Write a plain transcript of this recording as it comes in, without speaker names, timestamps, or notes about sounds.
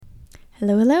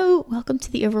Hello, hello. Welcome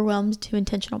to the Overwhelmed to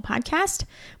Intentional podcast.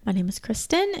 My name is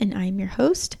Kristen and I am your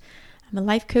host. I'm a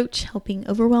life coach helping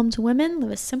overwhelmed women live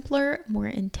a simpler, more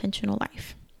intentional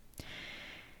life.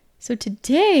 So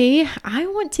today I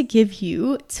want to give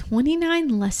you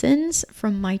 29 lessons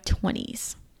from my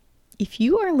 20s. If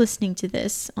you are listening to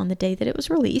this on the day that it was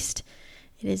released,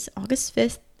 it is August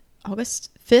 5th,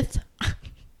 if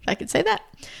I could say that,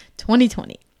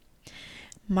 2020.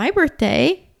 My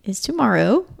birthday is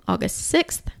tomorrow, August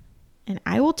 6th, and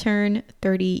I will turn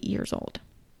 30 years old,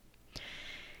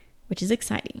 which is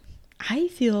exciting. I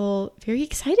feel very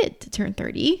excited to turn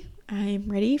 30. I'm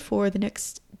ready for the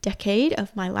next decade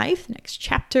of my life, the next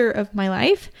chapter of my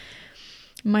life.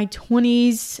 My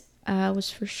 20s was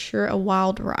for sure a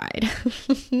wild ride.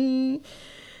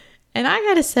 And I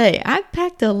gotta say, I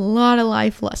packed a lot of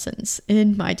life lessons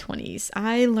in my 20s.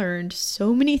 I learned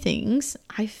so many things.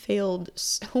 I failed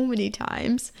so many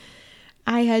times.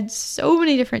 I had so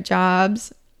many different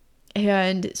jobs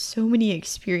and so many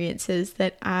experiences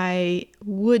that I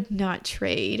would not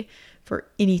trade for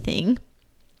anything.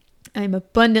 I'm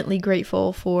abundantly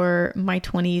grateful for my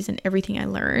 20s and everything I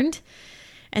learned.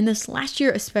 And this last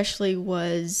year especially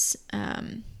was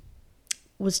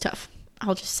tough.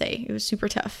 I'll just say it was super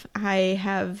tough. I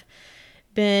have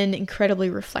been incredibly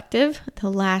reflective.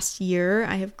 The last year,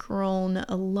 I have grown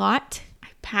a lot. I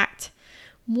packed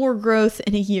more growth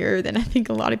in a year than I think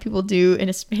a lot of people do in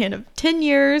a span of 10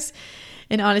 years.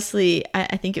 And honestly,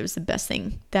 I think it was the best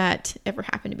thing that ever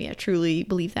happened to me. I truly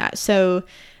believe that. So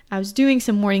I was doing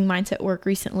some morning mindset work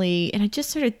recently, and I just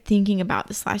started thinking about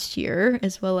this last year,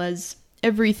 as well as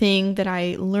everything that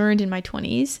I learned in my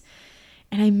 20s.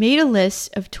 And I made a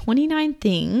list of 29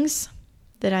 things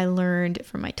that I learned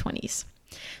from my 20s.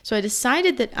 So I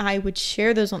decided that I would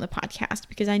share those on the podcast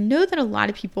because I know that a lot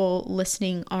of people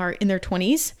listening are in their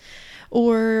 20s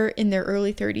or in their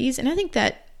early 30s. And I think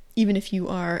that even if you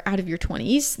are out of your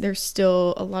 20s, there's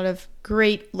still a lot of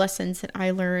great lessons that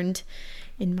I learned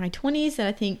in my 20s that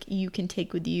I think you can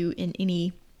take with you in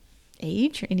any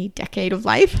age or any decade of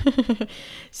life.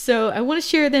 So I want to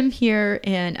share them here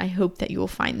and I hope that you will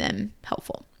find them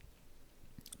helpful.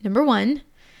 Number 1,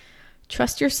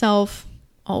 trust yourself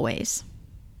always.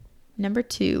 Number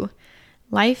 2,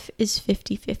 life is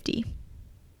 50-50.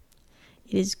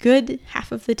 It is good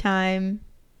half of the time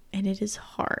and it is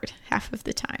hard half of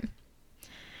the time.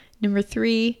 Number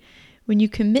 3, when you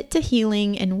commit to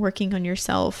healing and working on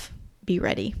yourself, be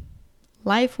ready.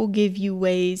 Life will give you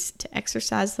ways to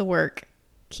exercise the work.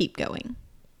 Keep going.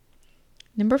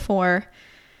 Number 4,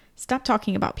 stop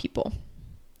talking about people.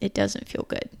 It doesn't feel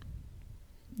good.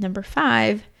 Number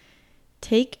 5,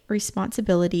 take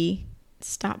responsibility.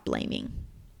 Stop blaming.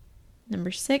 Number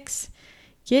 6,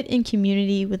 get in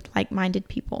community with like-minded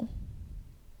people.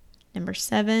 Number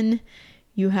 7,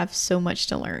 you have so much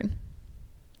to learn.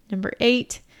 Number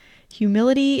 8,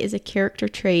 humility is a character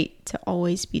trait to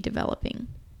always be developing.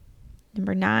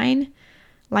 Number 9,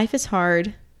 life is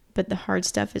hard, but the hard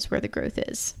stuff is where the growth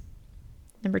is.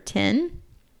 Number 10,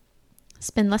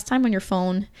 spend less time on your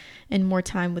phone and more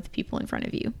time with the people in front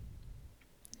of you.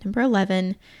 Number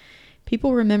 11,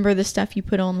 people remember the stuff you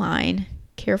put online.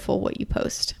 Careful what you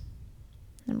post.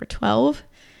 Number 12,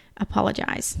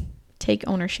 apologize. Take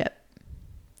ownership.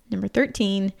 Number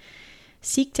 13,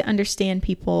 seek to understand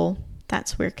people.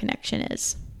 That's where connection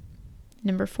is.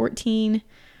 Number 14,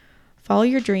 follow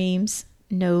your dreams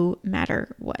no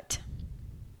matter what.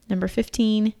 Number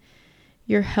 15,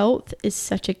 your health is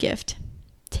such a gift.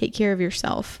 Take care of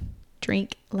yourself.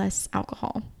 Drink less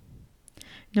alcohol.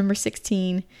 Number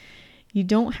 16, you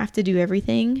don't have to do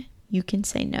everything. You can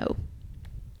say no.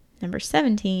 Number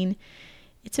 17,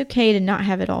 it's okay to not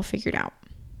have it all figured out.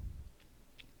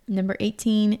 Number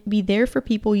 18, be there for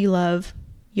people you love.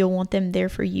 You'll want them there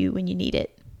for you when you need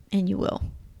it, and you will.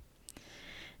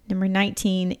 Number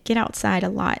 19, get outside a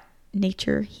lot.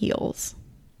 Nature heals.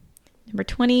 Number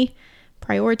 20,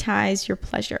 prioritize your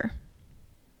pleasure.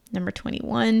 Number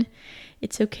 21,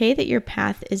 it's okay that your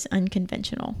path is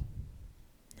unconventional.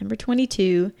 Number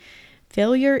 22,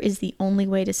 failure is the only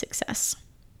way to success.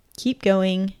 Keep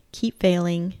going, keep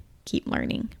failing, keep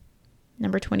learning.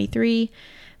 Number 23,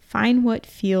 find what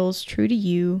feels true to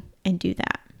you and do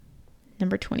that.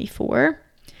 Number 24,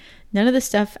 none of the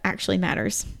stuff actually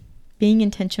matters. Being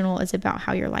intentional is about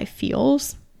how your life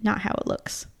feels, not how it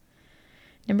looks.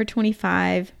 Number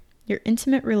 25, your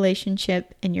intimate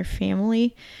relationship and your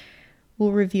family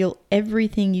will reveal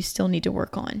everything you still need to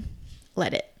work on.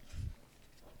 Let it.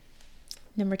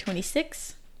 Number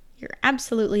 26, you're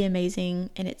absolutely amazing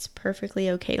and it's perfectly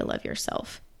okay to love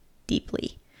yourself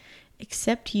deeply.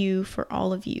 Accept you for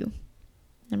all of you.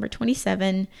 Number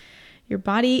 27, Your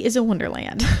body is a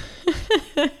wonderland.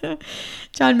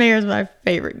 John Mayer is my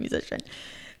favorite musician.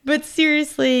 But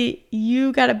seriously,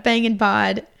 you got a banging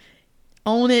bod.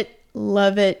 Own it,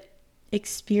 love it,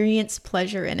 experience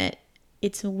pleasure in it.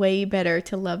 It's way better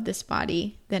to love this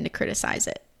body than to criticize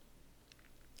it.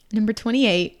 Number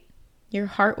 28, your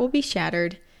heart will be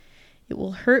shattered. It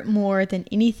will hurt more than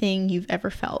anything you've ever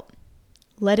felt.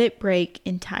 Let it break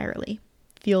entirely.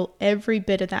 Feel every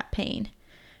bit of that pain.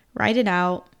 Write it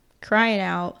out, cry it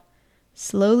out,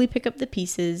 slowly pick up the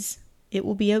pieces. It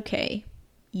will be okay.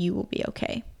 You will be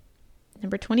okay.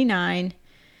 Number 29,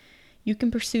 you can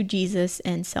pursue Jesus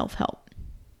and self-help.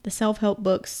 The self-help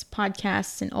books,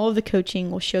 podcasts, and all of the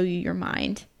coaching will show you your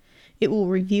mind. It will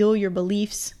reveal your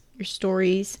beliefs, your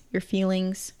stories, your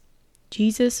feelings.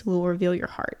 Jesus will reveal your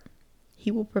heart.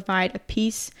 He will provide a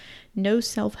peace no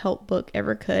self-help book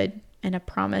ever could, and a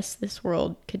promise this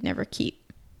world could never keep.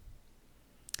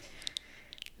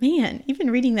 Man,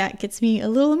 even reading that gets me a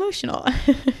little emotional.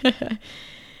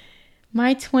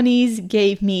 My 20s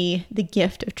gave me the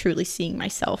gift of truly seeing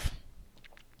myself.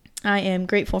 I am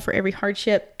grateful for every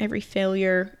hardship, every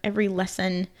failure, every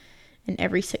lesson, and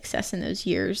every success in those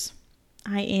years.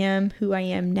 I am who I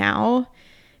am now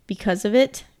because of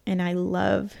it, and I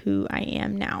love who I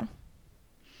am now.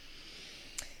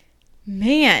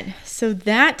 Man, so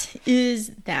that is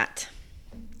that.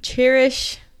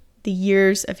 Cherish the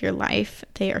years of your life.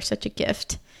 They are such a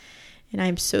gift, and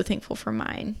I'm so thankful for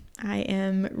mine. I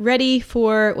am ready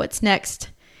for what's next.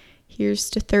 Here's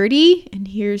to 30, and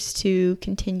here's to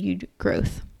continued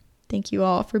growth. Thank you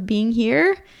all for being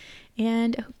here,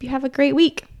 and I hope you have a great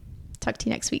week. Talk to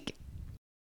you next week.